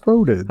has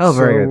voted. Oh,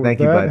 very good.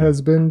 Thank you, bud. That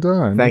has been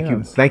done. Thank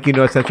you. Thank you,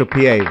 North Central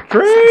PA.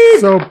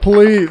 Drink! So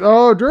please,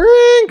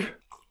 drink!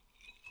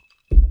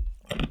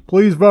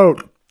 Please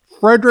vote.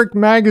 Frederick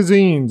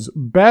Magazine's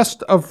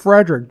Best of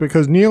Frederick,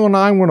 because Neil and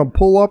I want to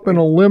pull up in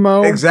a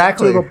limo to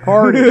the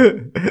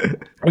party.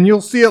 And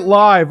you'll see it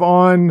live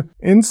on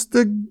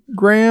Instagram,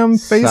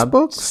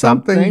 Facebook,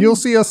 something. You'll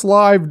see us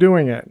live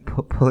doing it.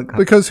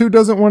 Because who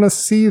doesn't want to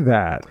see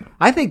that?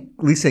 I think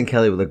Lisa and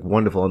Kelly would look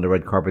wonderful on the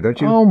red carpet, don't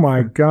you? Oh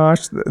my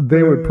gosh,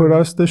 they would put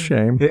us to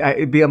shame.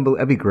 It'd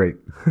be great.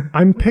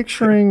 I'm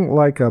picturing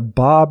like a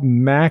Bob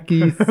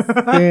Mackie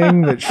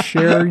thing that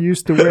Cher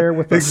used to wear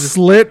with a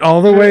slit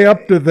all the way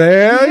up to there.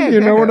 Yeah, you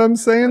know what I'm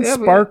saying? Yeah,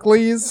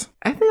 sparklies.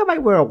 I think I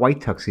might wear a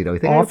white tuxedo.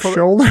 Off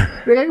shoulder.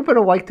 Think I can put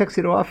a white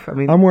tuxedo off?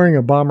 I'm wearing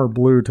a bomber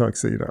blue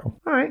tuxedo.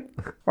 All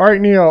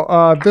right,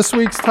 Neil. This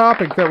week's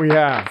topic that we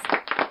have.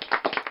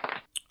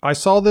 I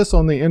saw this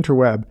on the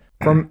interweb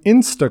from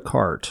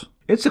Instacart.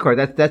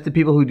 Instacart. That's the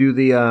people who do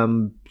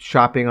the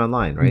shopping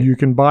online, right? You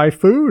can buy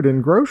food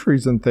and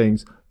groceries and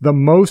things. The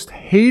most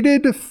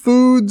hated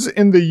foods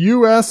in the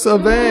U.S.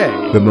 of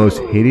A. The most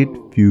hated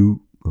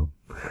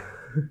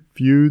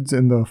feuds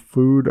in the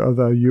food of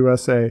the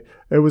USA.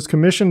 It was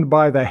commissioned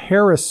by the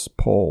Harris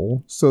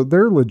Poll, so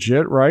they're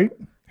legit, right?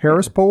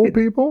 Harris Poll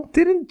people?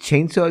 Didn't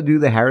Chainsaw do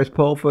the Harris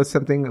Poll for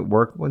something at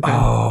work one time?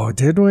 Oh,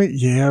 did we?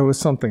 Yeah, it was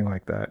something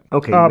like that.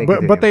 Okay,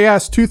 but they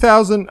asked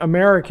 2,000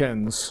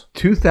 Americans.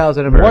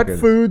 2,000 Americans. What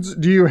foods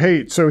do you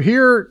hate? So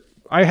here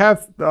I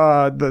have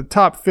the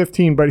top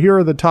 15, but here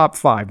are the top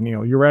 5.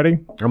 Neil, you ready?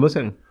 I'm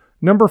listening.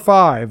 Number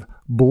 5,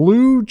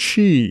 blue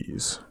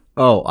cheese.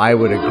 Oh, I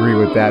would agree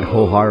with that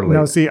wholeheartedly.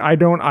 No, see, I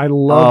don't. I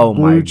love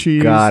blue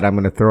cheese. Oh, my God. I'm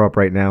going to throw up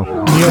right now.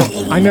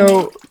 Neil, I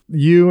know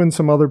you and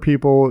some other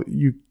people,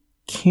 you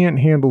can't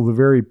handle the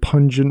very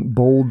pungent,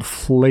 bold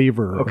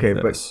flavor of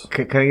this.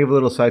 But can I give a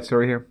little side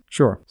story here?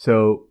 Sure.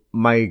 So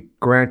my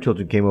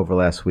grandchildren came over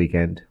last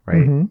weekend, right?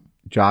 Mm-hmm.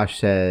 Josh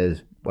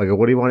says, "What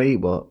do you want to eat?"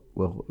 Well,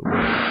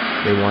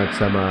 they want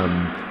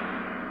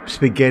some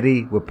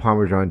spaghetti with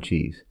Parmesan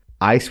cheese.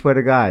 I swear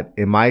to God,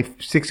 in my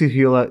 60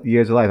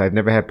 years of life, I've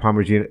never had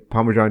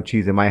Parmesan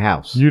cheese in my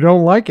house. You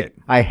don't like it?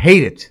 I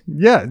hate it.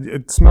 Yeah,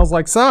 it smells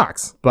like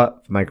socks.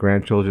 But for my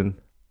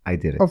grandchildren, I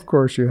did it. Of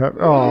course you have.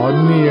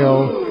 Oh,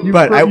 Neil.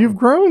 You've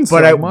grown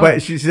so much.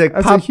 But she's like,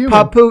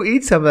 Papu,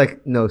 eat some. I'm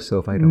like, no,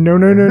 Soph, I don't. No.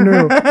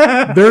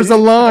 There's a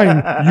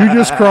line. You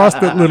just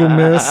crossed it, little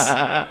miss.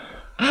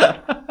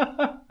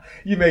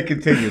 You may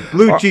continue.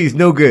 Blue cheese,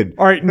 no good.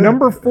 All right,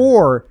 number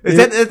 4.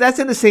 That's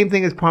in the same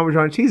thing as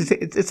Parmesan cheese.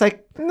 It's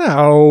like...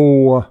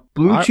 No.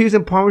 Blue cheese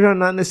and Parmesan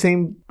not in the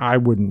same... I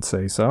wouldn't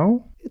say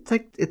so. It's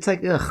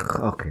like ugh,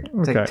 okay.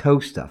 It's like toe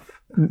stuff.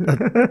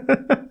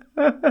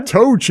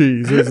 Toe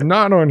cheese is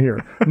not on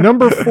here.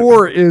 Number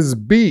 4 is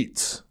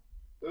beets.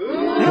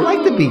 I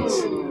like the beets.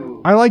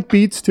 I like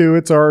beets too.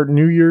 It's our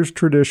New Year's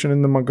tradition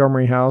in the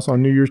Montgomery house. On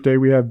New Year's Day,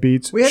 we have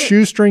beets.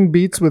 Shoestring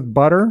beets with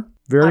butter.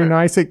 Very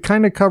nice. It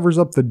kind of covers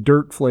up the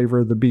dirt flavor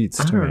of the beets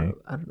to me.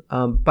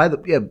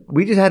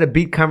 We just had a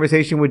beet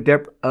conversation with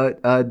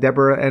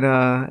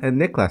Deborah and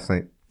Nick last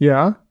night.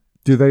 Yeah.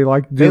 Do they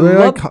like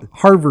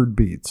Harvard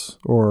beets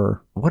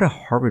or what a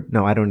Harvard?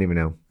 No, I don't even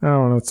know. I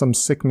don't know. It's some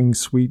sickening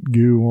sweet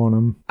goo on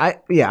them. I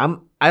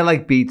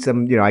like beets.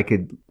 I'm not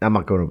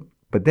going to.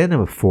 But then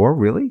number 4,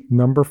 really?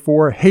 Number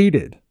 4,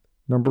 hated.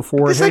 Number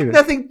 4, hated.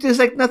 There's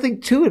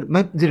nothing to it.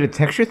 Is it a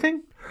texture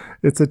thing?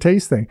 It's a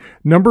taste thing.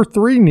 Number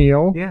 3,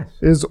 Neil,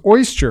 is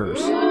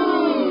oysters.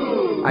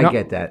 I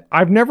get that.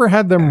 I've never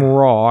had them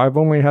raw. I've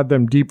only had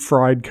them deep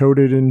fried,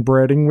 coated in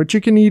breading, which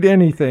you can eat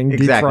anything.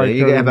 Exactly.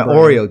 You can have an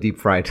Oreo deep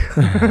fried.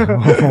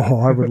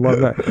 Oh, I would love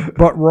that.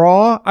 But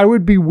raw, I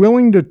would be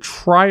willing to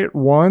try it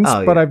once,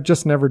 but I've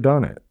just never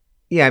done it.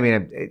 Yeah, I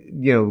mean,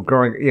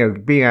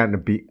 being out on the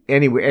beach,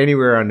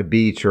 anywhere on the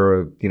beach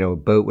or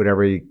boat,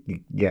 whatever. Did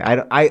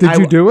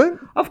you do it?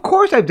 Of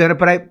course, I've done it,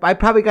 but I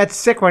probably got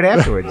sick right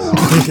afterwards.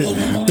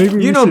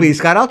 Maybe me,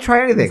 Scott. I'll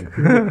try anything.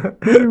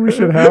 Maybe we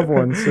should have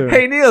one soon.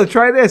 Hey, Neil,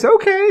 try this.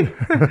 Okay.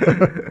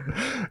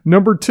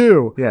 Number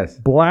 2. Yes.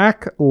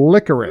 Black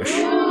licorice.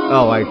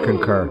 Oh, I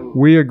concur.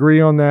 We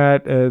agree on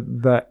that.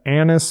 The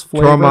anise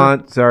flavor.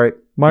 Tormont, sorry.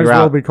 Might as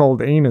well be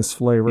called anus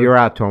flavor. You're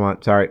out,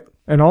 Tormont. Sorry.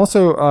 And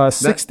also,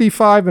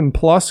 65 and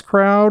plus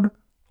crowd,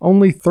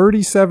 only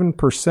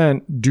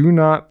 37% do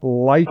not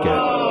like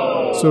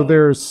it. So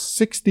there's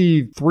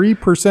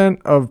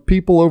 63% of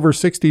people over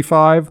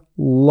 65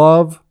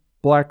 love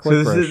black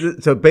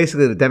licorice. So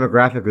basically, the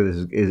demographic of this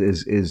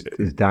is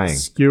dying.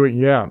 Skewing,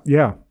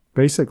 yeah,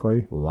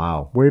 basically.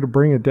 Wow. Way to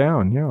bring it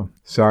down, yeah.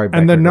 Sorry,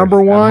 and the number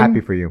one, I'm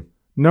happy for you.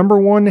 Number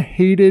one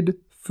hated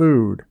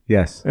food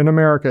in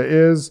America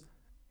is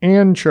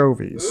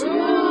anchovies.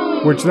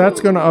 Which that's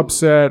going to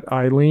upset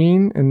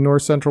Eileen in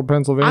North Central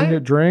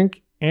Pennsylvania,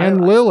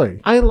 Lily.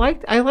 I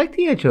like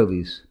the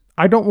anchovies.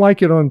 I don't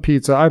like it on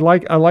pizza. I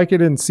like it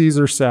in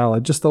Caesar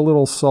salad. Just a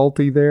little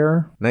salty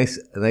there. A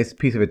nice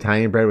piece of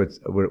Italian bread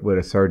with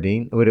a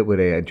sardine, with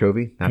a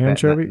anchovy.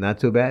 Not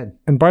so bad.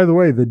 And by the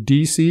way, the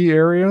DC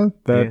area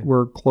that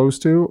we're close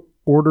to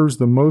orders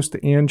the most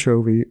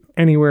anchovy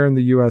anywhere in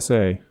the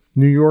USA.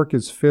 New York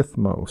is 5th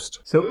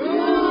most. So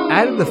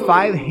out of the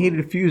 5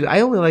 hated foods, I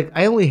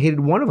only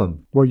hated one of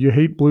them. Well, you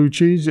hate blue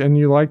cheese and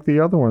you like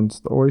the other ones,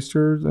 the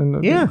oysters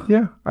and yeah.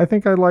 I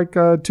think I like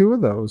 2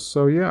 of those.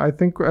 So yeah, I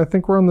think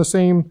we're on the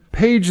same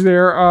page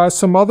there.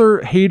 Some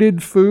other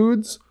hated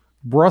foods: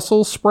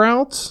 Brussels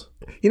sprouts.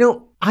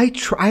 I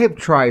have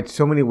tried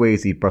so many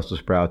ways to eat Brussels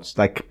sprouts.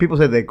 Like people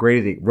say they're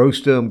great to eat.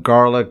 Roast them,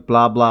 garlic,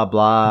 blah blah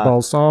blah.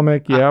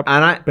 Balsamic, yep.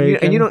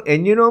 Bacon.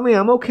 And you know me,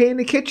 I'm okay in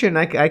the kitchen.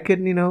 I could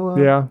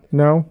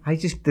no. I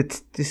just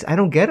I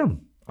don't get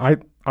them.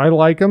 I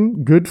like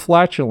them. Good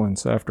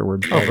flatulence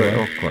afterwards. Of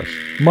course.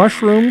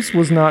 Mushrooms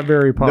was not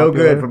very popular. No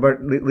good for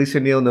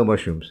Lisa Neal. No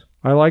mushrooms.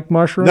 I like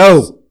mushrooms.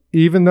 No.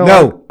 Even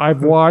though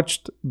I've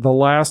watched The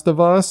Last of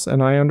Us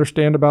and I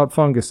understand about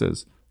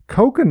funguses.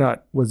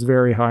 Coconut was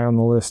very high on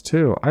the list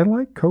too. I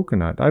like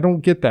coconut. I don't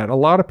get that. A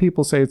lot of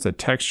people say it's a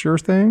texture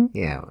thing.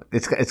 Yeah,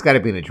 it's got to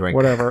be in a drink.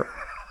 Whatever.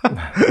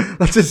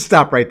 Let's just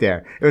stop right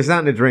there. If it's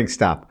not in a drink,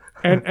 stop.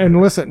 And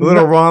listen, a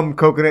little rum,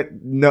 coconut.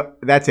 No,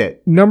 that's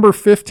it. Number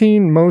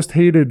 15 most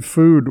hated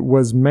food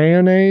was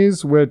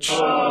mayonnaise, which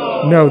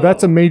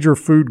that's a major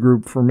food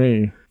group for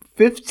me.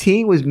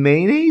 15 was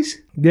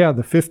mayonnaise? Yeah,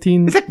 the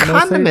 15. It's a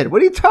condiment.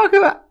 What are you talking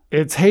about?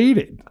 It's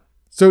hated.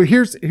 So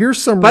here's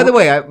some. By the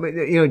way,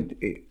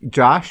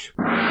 Josh,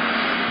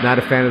 not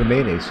a fan of the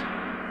mayonnaise.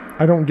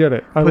 I don't get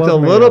it. Puts a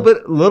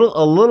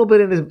little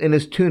bit in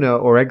his tuna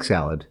or egg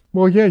salad.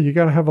 Well, yeah, you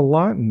got to have a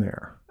lot in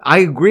there. I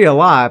agree a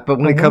lot, but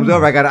when it comes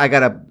over, I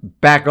gotta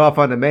back off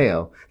on the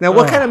mayo. Now,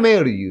 what kind of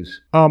mayo do you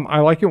use? I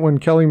like it when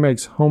Kelly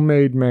makes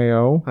homemade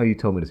mayo. Oh, you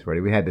told me this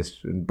already. We had this.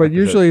 But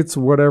usually it's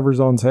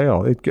whatever's on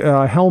sale.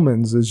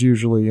 Hellman's is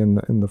usually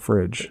in the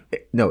fridge.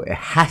 No, it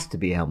has to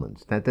be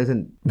Hellman's. That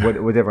doesn't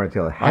whatever on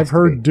sale. It has I've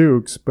heard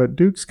Duke's, but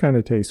Duke's kind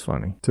of tastes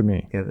funny to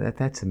me. Yeah,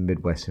 that's a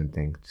Midwestern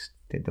thing.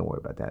 Don't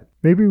worry about that.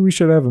 Maybe we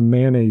should have a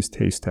mayonnaise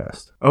taste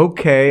test.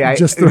 Okay,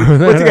 just throw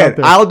that once again, out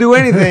there. I'll do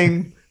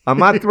anything. I'm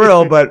not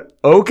thrilled, but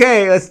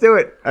okay, let's do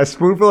it. A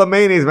spoonful of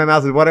mayonnaise in my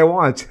mouth is what I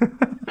want.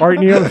 All right,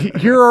 Neil,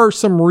 here are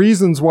some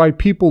reasons why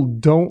people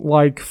don't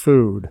like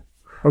food.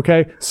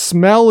 Okay?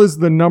 Smell is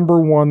the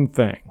number one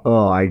thing.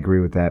 Oh, I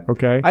agree with that.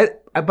 Okay?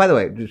 I by the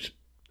way,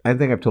 I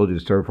think I've told you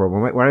the story before.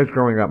 When I was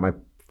growing up,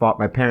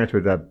 my parents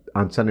would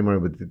on Sunday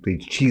morning with the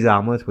cheese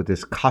omelets with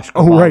this Costco.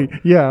 Oh, right.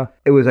 Yeah.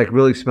 It was like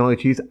really smelly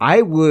cheese.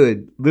 I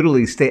would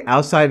literally stay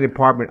outside the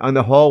apartment on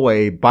the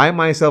hallway by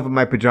myself in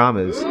my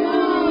pajamas.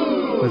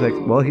 I was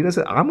like, well, he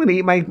doesn't. I'm going to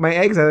eat my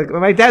eggs. I was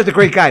like, my dad's a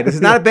great guy. This is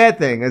not a bad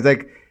thing. I was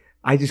like,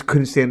 I just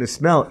couldn't stand the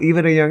smell.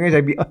 Even at a young age,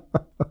 I'd be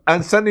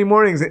on Sunday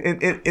mornings,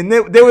 and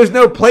there was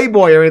no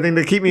Playboy or anything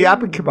to keep me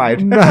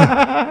occupied.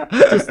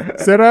 Just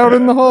sit out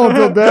in the hall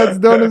until Dad's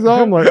done his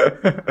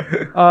omelet.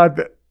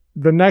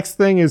 The next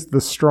thing is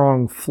the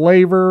strong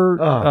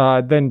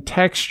flavor, then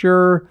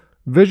texture,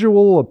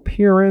 visual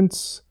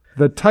appearance,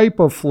 the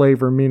type of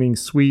flavor, meaning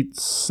sweet,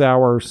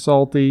 sour,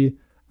 salty.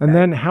 And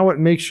then how it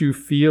makes you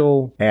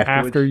feel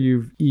after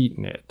you've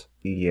eaten it.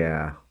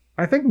 Yeah.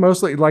 I think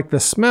mostly like the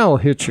smell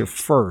hits you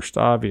first,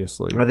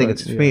 obviously. I think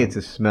for me, it's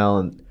the smell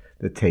and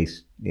the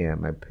taste. Yeah,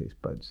 my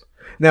taste buds.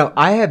 Now,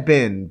 I have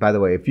been, by the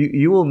way, if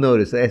you will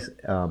notice, if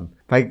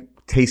I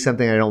taste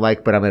something I don't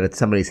like, but I'm at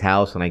somebody's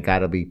house and I got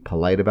to be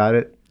polite about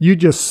it. You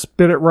just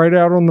spit it right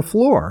out on the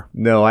floor.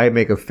 No, I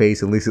make a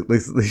face and Lisa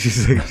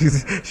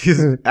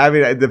she's I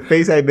mean, the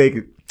face I make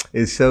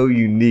is so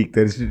unique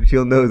that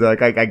she'll know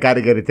that I got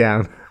to get it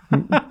down.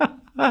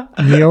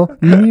 Neil,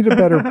 you need a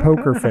better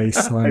poker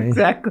face, Sonny.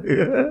 Exactly.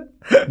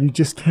 You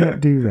just can't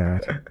do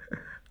that.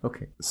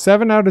 Okay.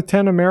 7 out of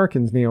 10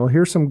 Americans, Neil,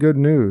 here's some good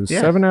news.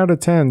 Yes. 7 out of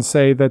 10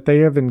 say that they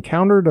have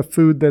encountered a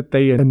food that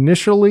they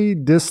initially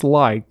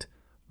disliked,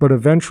 but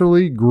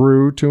eventually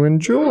grew to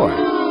enjoy.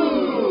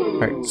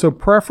 Right. So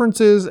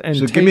preferences and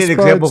So taste give me an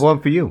example buds of one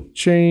for you.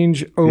 change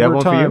have over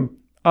one for time.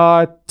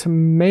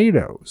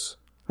 Tomatoes.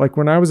 Like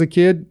when I was a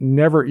kid,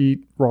 never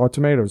eat raw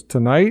tomatoes.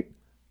 Tonight,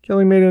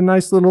 Kelly made a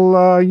nice little,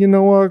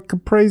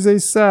 caprese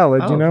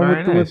salad, Oh,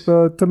 very nice. with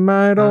the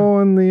tomato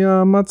and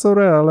the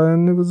mozzarella,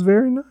 and it was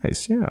very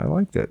nice. Yeah, I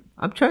liked it.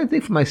 I'm trying to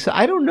think for myself.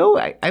 I don't know.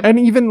 And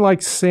even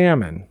like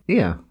salmon.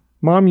 Yeah.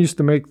 Mom used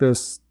to make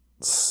this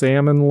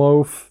salmon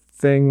loaf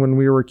thing when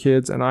we were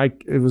kids, and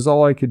it was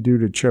all I could do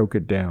to choke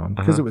it down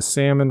because it was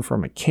salmon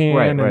from a can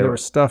and there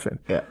was stuff in.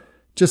 Yeah.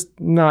 Just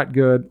not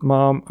good.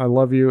 Mom, I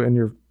love you and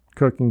your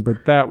cooking,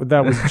 but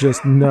that was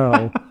just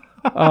no.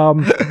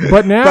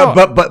 But now,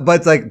 but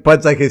Bud's like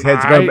his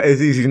head's going.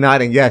 He's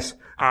nodding. Yes.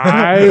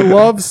 I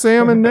love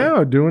salmon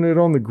now. Doing it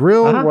on the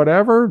grill,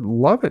 whatever.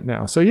 Love it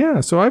now. So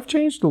yeah. So I've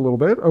changed a little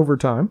bit over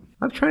time.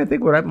 I'm trying to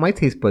think what my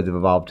taste buds have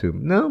evolved to.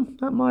 No,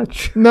 not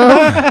much. No.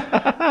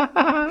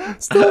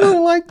 Still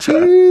don't like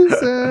cheese.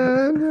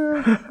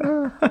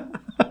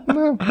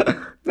 No,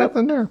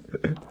 nothing there.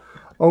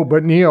 Oh,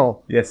 but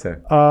Neil. Yes,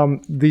 sir.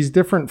 These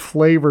different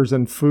flavors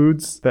and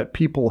foods that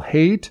people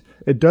hate,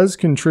 it does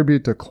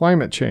contribute to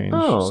climate change.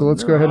 So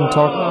let's go ahead and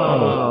talk.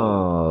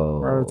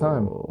 We're out of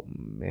time.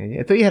 Man,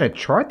 I thought you had a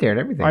chart there and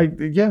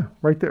everything. Yeah,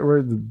 right there.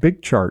 We're the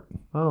big chart.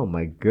 Oh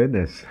my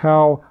goodness.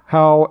 How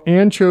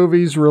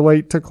anchovies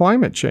relate to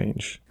climate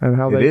change and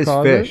how they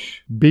cause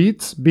fish. it.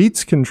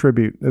 Beets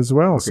contribute as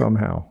well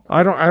somehow.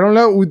 I don't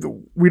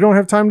know. We don't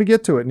have time to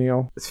get to it,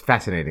 Neil. It's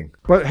fascinating.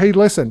 But hey,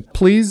 listen,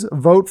 please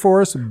vote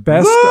for us.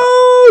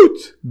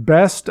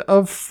 Best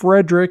of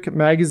Frederick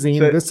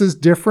magazine. So, this is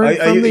different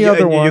from the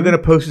other one. You're going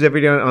to post this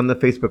every day on the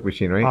Facebook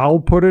machine, right? I'll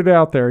put it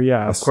out there,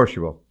 yes. Of course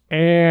you will.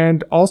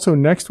 And also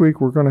next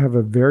week, we're going to have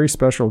a very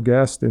special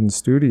guest in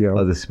studio.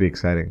 Oh, this will be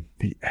exciting.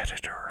 The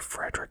editor of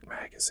Frederick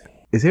magazine.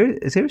 Is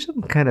there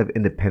some kind of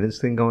independence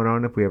thing going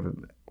on if we have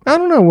I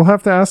don't know. We'll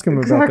have to ask him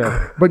about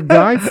that. But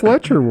Guy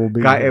Fletcher will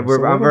be there.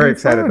 I'm very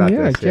excited about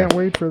this. I can't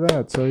wait for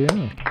that. So,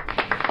 yeah.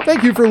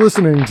 Thank you for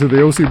listening to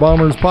the OC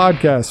Bombers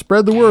podcast.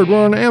 Spread the word.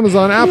 We're on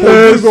Amazon, Apple,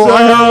 Google,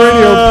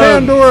 iHeartRadio,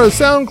 Pandora,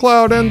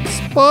 SoundCloud, and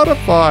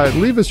Spotify.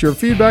 Leave us your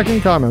feedback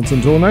and comments.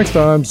 Until next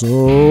time, so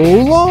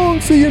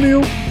long. See you,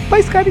 Neil.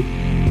 Bye, Scotty.